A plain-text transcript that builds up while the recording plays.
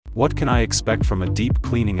What can I expect from a deep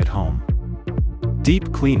cleaning at home?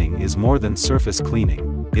 Deep cleaning is more than surface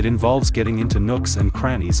cleaning, it involves getting into nooks and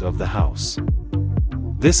crannies of the house.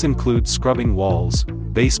 This includes scrubbing walls,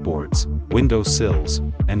 baseboards, window sills,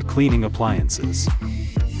 and cleaning appliances.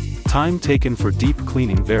 Time taken for deep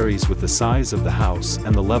cleaning varies with the size of the house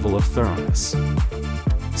and the level of thoroughness.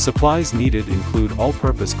 Supplies needed include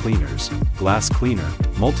all-purpose cleaners, glass cleaner,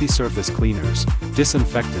 multi-surface cleaners,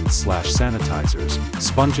 disinfectants/sanitizers,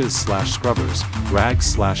 sponges/scrubbers,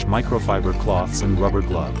 rags/microfiber cloths and rubber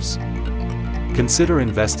gloves. Consider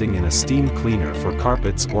investing in a steam cleaner for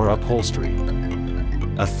carpets or upholstery.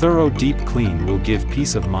 A thorough deep clean will give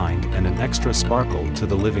peace of mind and an extra sparkle to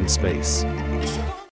the living space.